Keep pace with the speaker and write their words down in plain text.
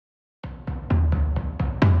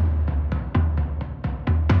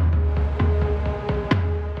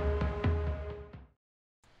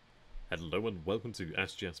Hello and welcome to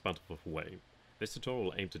SGS Battlefield Wave. This tutorial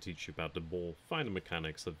will aim to teach you about the more finer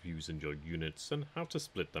mechanics of using your units and how to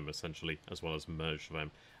split them essentially, as well as merge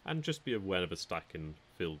them, and just be aware of the stacking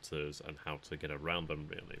filters and how to get around them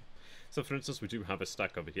really. So for instance, we do have a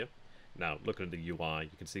stack over here. Now looking at the UI,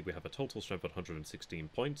 you can see we have a total strength of 116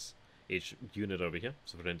 points. Each unit over here,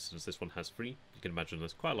 so for instance this one has 3, you can imagine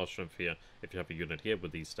there's quite a lot of strength here if you have a unit here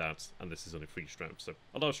with these stats, and this is only 3 strength, so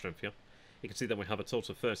a lot of strength here. You can see that we have a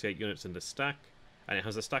total of 38 units in this stack, and it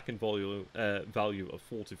has a stacking value of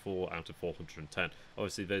 44 out of 410.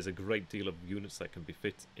 Obviously there's a great deal of units that can be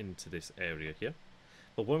fit into this area here.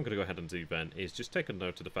 But what I'm going to go ahead and do then is just take a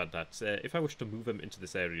note of the fact that if I wish to move them into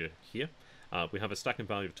this area here, we have a stacking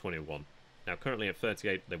value of 21. Now currently at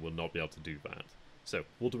 38 they will not be able to do that. So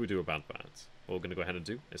what do we do about that? What we're going to go ahead and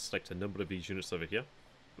do is select a number of these units over here.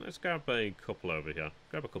 Let's grab a couple over here,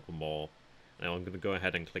 grab a couple more. Now I'm going to go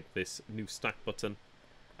ahead and click this new stack button,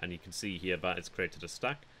 and you can see here that it's created a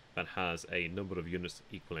stack that has a number of units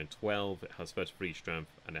equaling 12, it has 33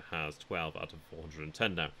 strength, and it has 12 out of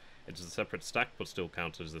 410 now. It is a separate stack but still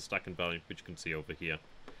counted as the stacking value, which you can see over here.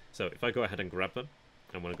 So if I go ahead and grab them,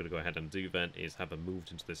 and what I'm going to go ahead and do then is have them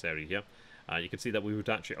moved into this area here. You can see that we would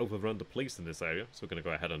actually overrun the police in this area, so we're going to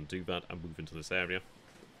go ahead and do that and move into this area.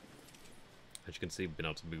 As you can see, we've been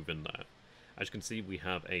able to move in there. As you can see, we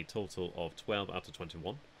have a total of 12 out of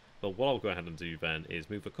 21. But what I'll go ahead and do then is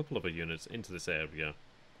move a couple of our units into this area.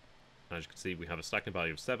 As you can see, we have a stacking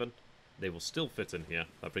value of 7. They will still fit in here.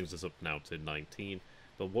 That brings us up now to 19.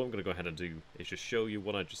 But what I'm going to go ahead and do is just show you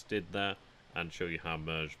what I just did there and show you how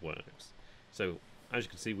merge works. So, as you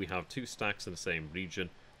can see, we have 2 stacks in the same region.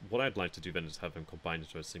 What I'd like to do then is have them combined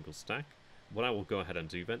into a single stack. What I will go ahead and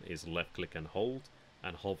do then is left click and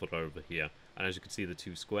hover over here. And as you can see, the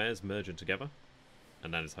 2 squares merging together,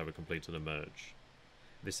 and that is how we completed a merge.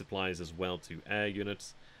 This applies as well to air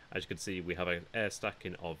units. As you can see, we have an air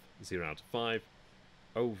stacking of 0 out of 5.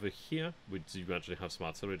 Over here, we do actually have some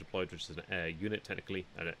artillery deployed, which is an air unit technically,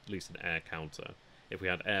 and at least an air counter. If we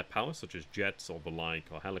had air power, such as jets or the like,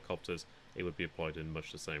 or helicopters, it would be deployed in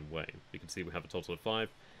much the same way. You can see we have a total of 5.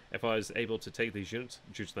 If I was able to take these units,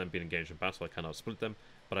 due to them being engaged in battle, I cannot split them,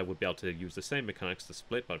 but I would be able to use the same mechanics to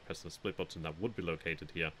split by pressing the split button that would be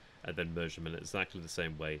located here, and then merge them in exactly the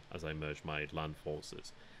same way as I merge my land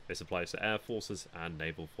forces. This applies to air forces and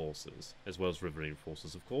naval forces, as well as riverine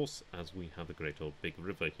forces of course, as we have the great old big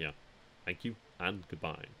river here. Thank you, and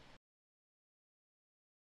goodbye.